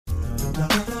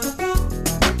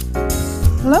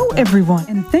Hello, everyone,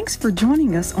 and thanks for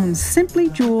joining us on Simply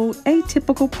Jewel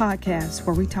Atypical Podcast,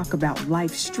 where we talk about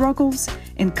life struggles,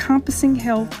 encompassing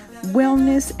health,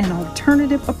 wellness, and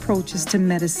alternative approaches to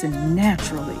medicine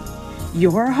naturally.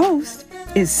 Your host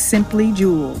is Simply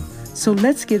Jewel. So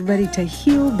let's get ready to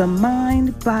heal the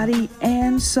mind, body,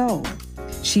 and soul.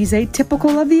 She's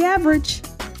atypical of the average.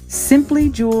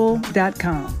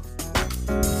 SimplyJewel.com.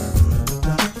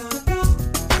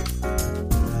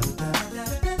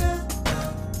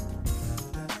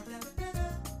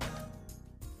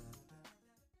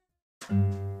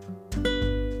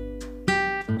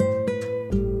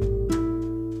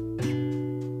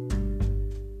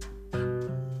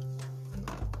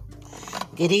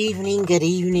 Good evening, good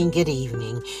evening, good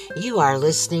evening. You are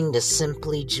listening to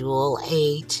Simply Jewel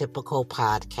Atypical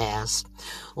Podcast.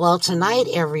 Well, tonight,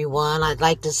 everyone, I'd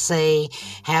like to say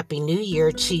Happy New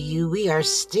Year to you. We are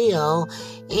still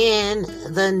in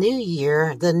the new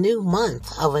year, the new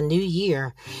month of a new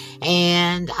year.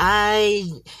 And I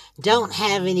don't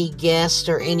have any guest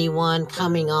or anyone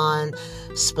coming on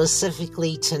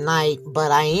specifically tonight,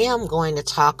 but I am going to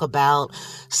talk about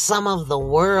some of the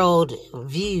world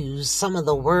views, some of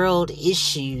the world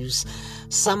issues,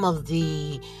 some of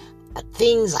the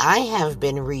things I have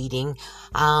been reading.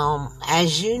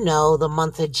 As you know, the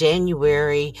month of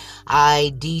January,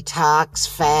 I detox,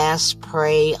 fast,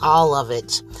 pray, all of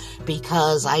it,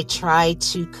 because I try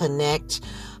to connect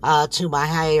to my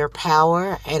higher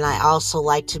power, and I also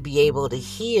like to be able to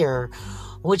hear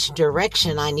which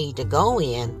direction I need to go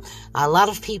in. A lot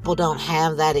of people don't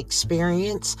have that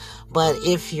experience, but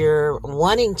if you're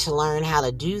wanting to learn how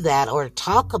to do that or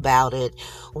talk about it,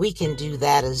 we can do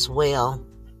that as well.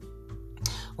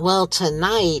 Well,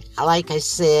 tonight, like I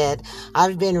said,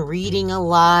 I've been reading a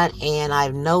lot, and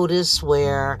I've noticed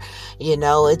where,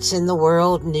 it's in the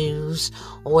world news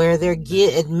where they're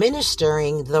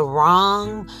administering the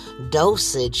wrong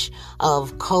dosage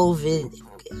of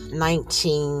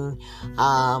COVID-19.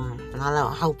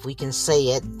 I hope we can say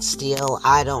it still.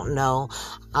 I don't know.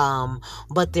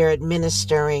 But they're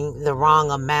administering the wrong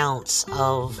amounts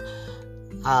of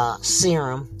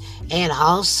serum. And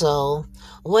also,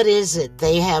 what is it?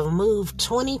 They have moved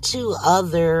 22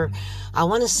 other,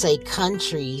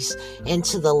 countries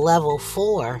into the level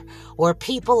 4, where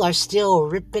people are still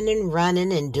ripping and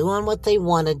running and doing what they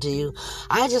want to do.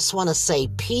 I just want to say,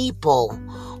 people,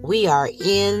 we are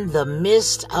in the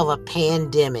midst of a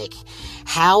pandemic.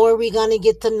 How are we going to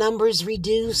get the numbers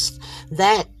reduced?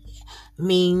 That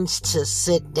means to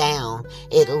sit down.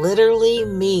 It literally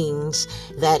means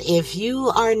that if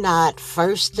you are not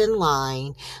first in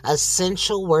line,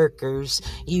 essential workers,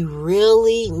 you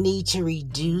really need to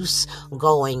reduce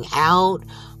going out,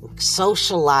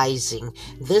 socializing.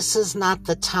 This is not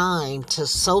the time to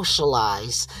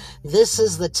socialize. This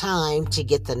is the time to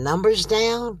get the numbers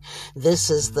down. This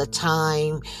is the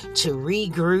time to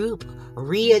regroup,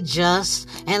 readjust,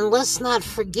 and let's not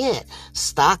forget,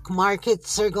 stock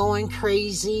markets are going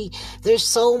crazy. There's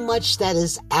so much that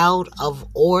is out of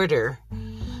order.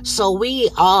 So we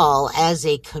all, as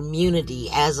a community,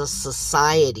 as a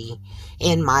society,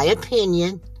 in my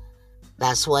opinion,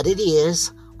 that's what it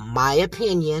is, my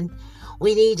opinion,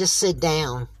 we need to sit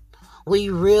down. We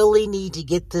really need to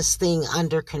get this thing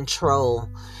under control.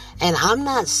 And I'm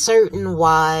not certain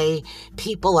why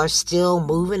people are still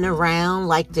moving around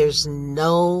like there's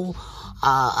no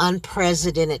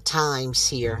unprecedented times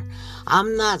here.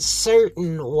 I'm not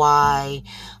certain why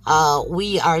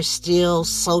we are still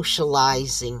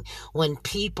socializing when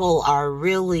people are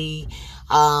really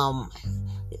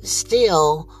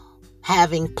still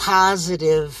having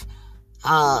positive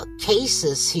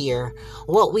cases here.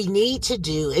 What we need to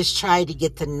do is try to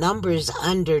get the numbers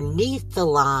underneath the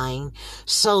line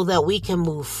so that we can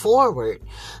move forward.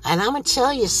 And I'm going to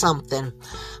tell you something.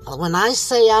 When I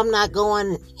say I'm not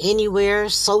going anywhere,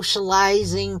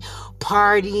 socializing,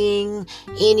 partying,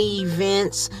 any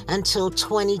events until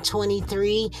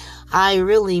 2023, I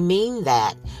really mean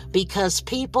that, because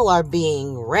people are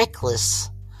being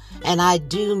reckless. And I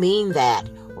do mean that,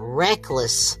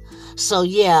 reckless. So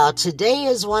yeah, today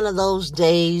is one of those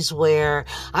days where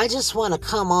I just want to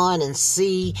come on and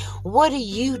see, what are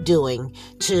you doing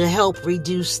to help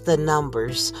reduce the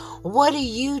numbers? What are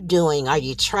you doing? Are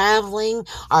you traveling?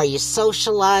 Are you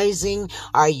socializing?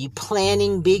 Are you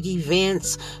planning big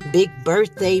events, big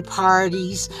birthday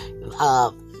parties,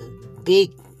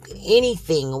 big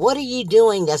anything? What are you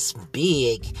doing that's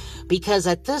big? Because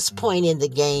at this point in the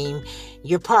game,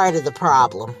 you're part of the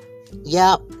problem.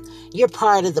 Yep. You're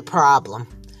part of the problem.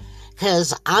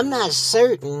 because I'm not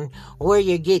certain where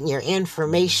you're getting your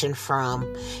information from.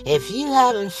 If you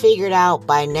haven't figured out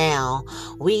by now,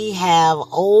 we have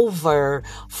over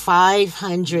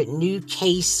 500 new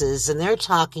cases, and they're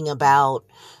talking about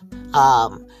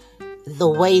the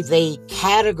way they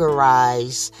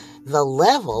categorize the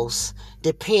levels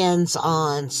depends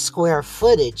on square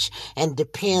footage and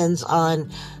depends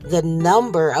on the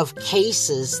number of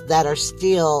cases that are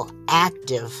still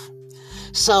active.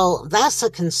 So that's a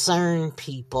concern,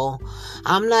 people.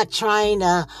 I'm not trying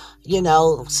to,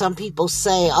 some people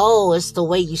say, oh, it's the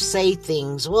way you say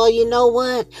things. Well, you know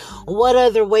what? What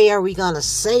other way are we going to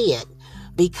say it?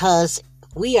 Because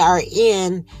we are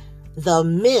in the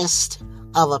midst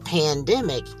of a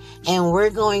pandemic, and we're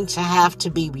going to have to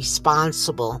be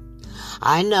responsible.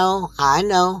 I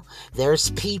know,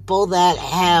 there's people that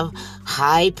have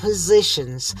high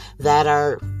positions that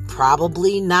are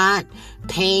probably not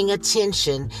paying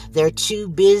attention. They're too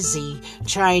busy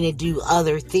trying to do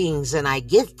other things, and I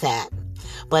get that.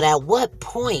 But at what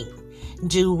point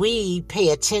do we pay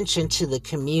attention to the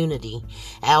community?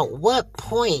 At what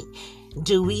point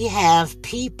do we have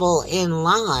people in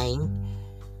line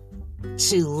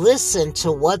to listen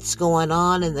to what's going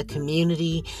on in the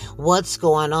community, what's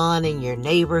going on in your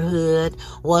neighborhood,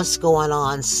 what's going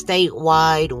on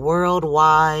statewide,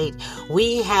 worldwide?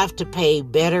 We have to pay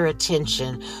better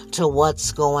attention to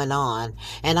what's going on.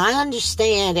 And I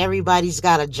understand everybody's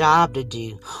got a job to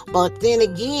do, but then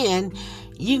again,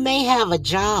 you may have a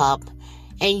job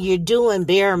and you're doing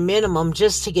bare minimum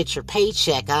just to get your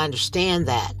paycheck. I understand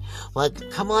that.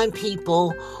 But come on,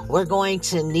 people, we're going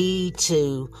to need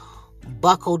to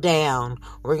buckle down.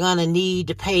 We're going to need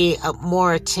to pay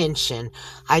more attention.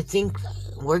 I think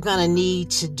we're going to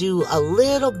need to do a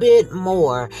little bit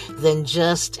more than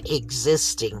just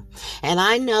existing. And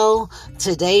I know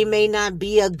today may not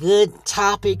be a good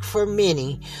topic for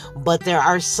many, but there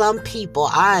are some people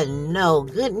I know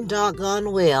good and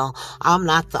doggone well I'm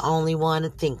not the only one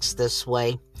that thinks this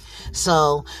way.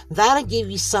 So that'll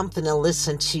give you something to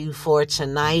listen to for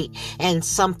tonight and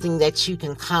something that you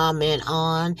can comment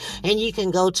on. And you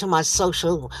can go to my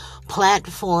social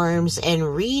platforms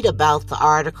and read about the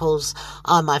articles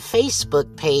on my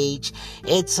Facebook page.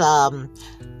 It's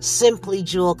Simply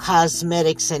Jewel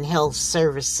Cosmetics and Health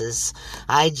Services.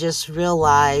 I just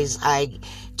realized I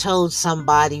told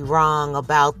somebody wrong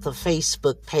about the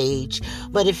Facebook page,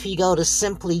 but if you go to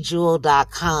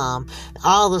simplyjewel.com,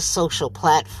 all the social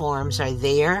platforms are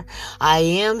there. I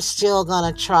am still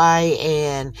going to try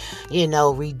and,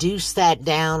 reduce that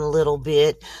down a little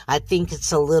bit. I think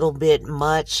it's a little bit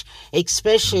much,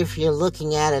 especially if you're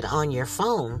looking at it on your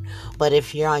phone. But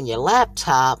if you're on your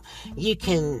laptop, you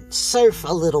can surf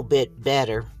a little bit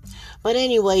better. But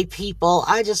anyway, people,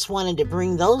 I just wanted to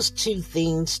bring those two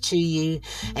things to you,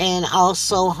 and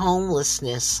also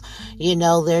homelessness.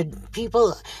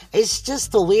 It's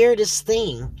just the weirdest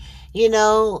thing.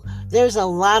 There's a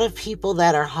lot of people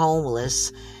that are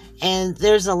homeless, and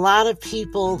there's a lot of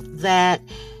people that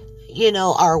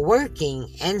are working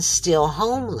and still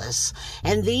homeless.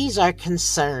 And these are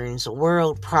concerns,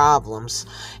 world problems.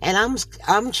 And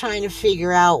I'm trying to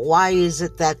figure out, why is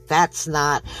it that that's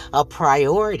not a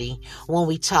priority when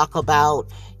we talk about,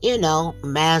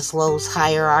 Maslow's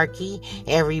hierarchy?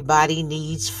 Everybody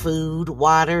needs food,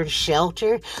 water,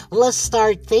 shelter. Let's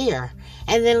start there.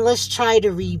 And then let's try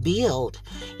to rebuild.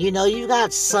 You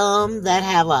got some that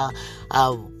have a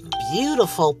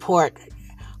beautiful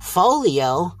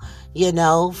portfolio,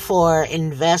 for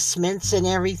investments and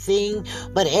everything,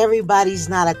 but everybody's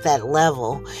not at that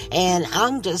level. And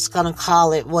I'm just going to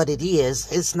call it what it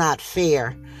is. It's not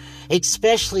fair,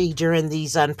 especially during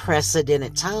these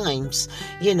unprecedented times.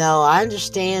 I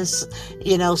understand,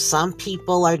 some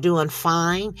people are doing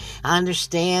fine. I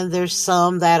understand there's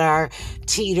some that are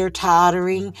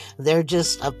teeter-tottering. They're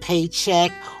just a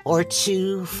paycheck or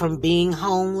two from being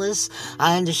homeless.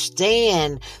 I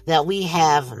understand that we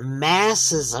have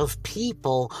masses of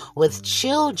people with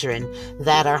children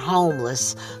that are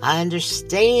homeless. I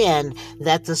understand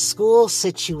that the school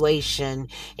situation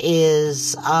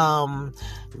is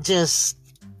just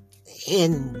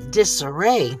in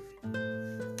disarray.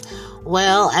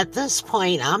 Well, at this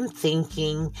point, I'm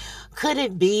thinking, could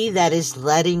it be that it's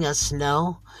letting us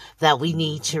know that we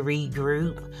need to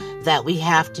regroup, that we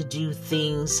have to do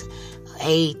things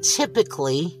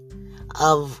atypically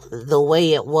of the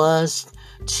way it was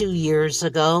 2 years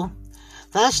ago?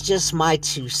 That's just my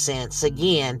 2 cents.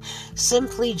 Again,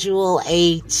 Simply Jewel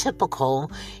Atypical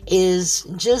is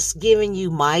just giving you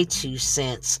my 2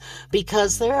 cents,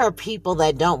 because there are people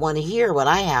that don't want to hear what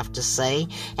I have to say,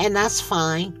 and that's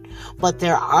fine. But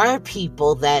there are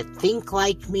people that think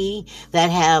like me, that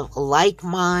have like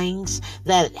minds,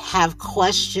 that have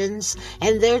questions,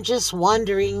 and they're just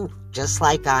wondering just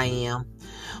like I am.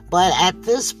 But at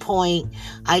this point,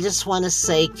 I just want to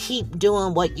say, keep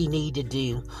doing what you need to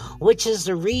do, which is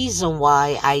the reason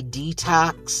why I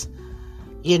detox,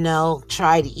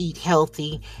 try to eat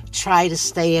healthy, try to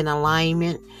stay in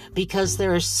alignment, because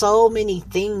there are so many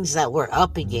things that we're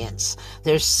up against.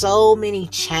 There's so many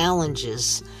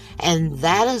challenges, and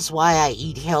that is why I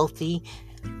eat healthy.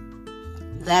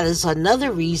 That is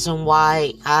another reason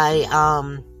why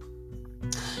I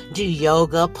do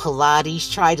yoga,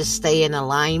 Pilates, try to stay in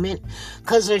alignment,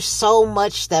 because there's so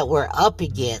much that we're up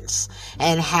against.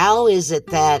 And how is it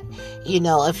that,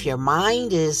 if your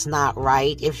mind is not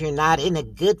right, if you're not in a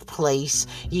good place,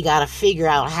 you got to figure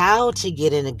out how to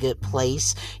get in a good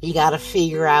place. You got to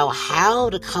figure out how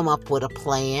to come up with a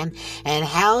plan. And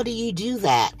how do you do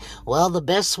that? Well, the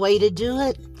best way to do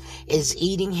it is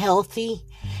eating healthy.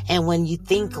 And when you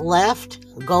think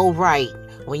left, go right.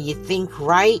 When you think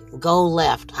right, go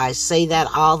left. I say that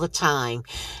all the time.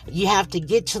 You have to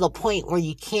get to the point where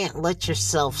you can't let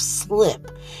yourself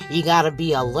slip. You got to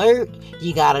be alert.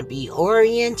 You got to be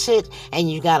oriented. And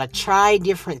you got to try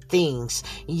different things.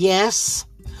 Yes,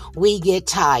 we get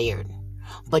tired,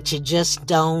 but you just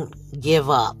don't give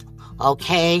up.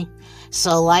 Okay?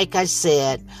 So like I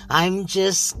said, I'm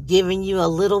just giving you a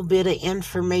little bit of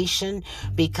information,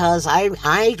 because I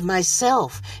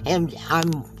myself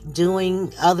I'm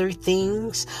doing other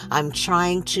things. I'm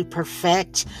trying to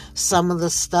perfect some of the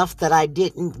stuff that I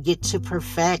didn't get to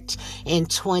perfect in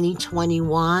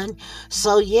 2021.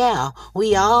 So yeah,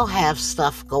 we all have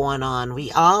stuff going on.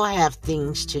 We all have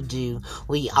things to do.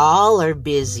 We all are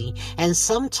busy. And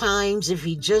sometimes if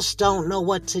you just don't know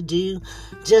what to do,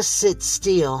 just sit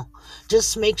still.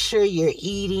 Just make sure you're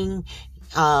eating,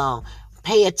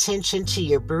 pay attention to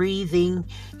your breathing,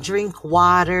 drink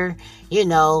water,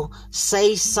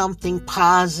 say something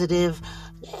positive,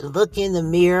 look in the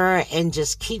mirror, and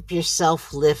just keep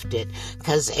yourself lifted,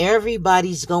 because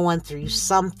everybody's going through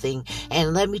something.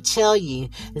 And let me tell you,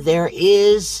 there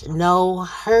is no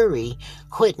hurry.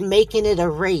 Quit making it a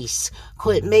race.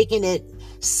 Quit making it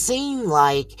seem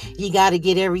like you got to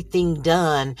get everything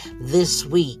done this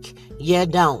week. You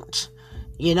don't.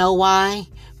 You know why?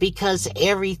 Because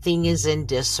everything is in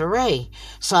disarray.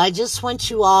 So I just want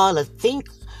you all to think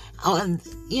on,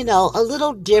 a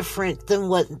little different than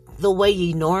the way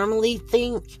you normally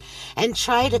think, and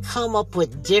try to come up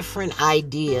with different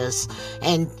ideas,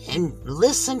 and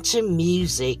listen to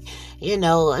music.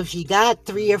 If you got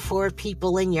 3 or 4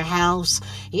 people in your house,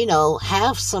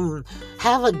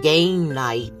 have a game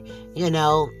night,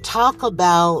 talk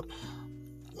about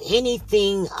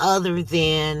anything other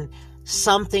than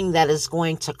something that is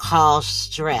going to cause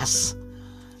stress.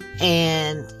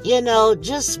 And,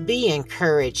 just be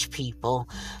encouraged, people.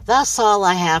 That's all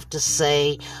I have to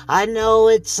say. I know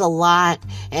it's a lot,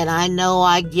 and I know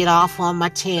I get off on my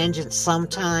tangents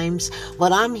sometimes,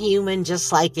 but I'm human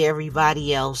just like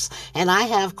everybody else, and I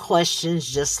have questions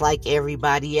just like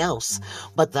everybody else.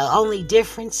 But the only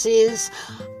difference is,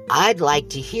 I'd like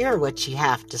to hear what you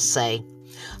have to say.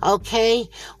 Okay?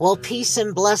 Well, peace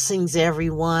and blessings,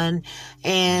 everyone.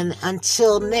 And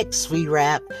until next we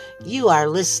wrap, you are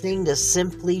listening to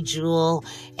Simply Jewel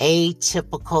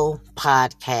Atypical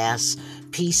Podcast.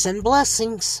 Peace and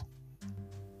blessings.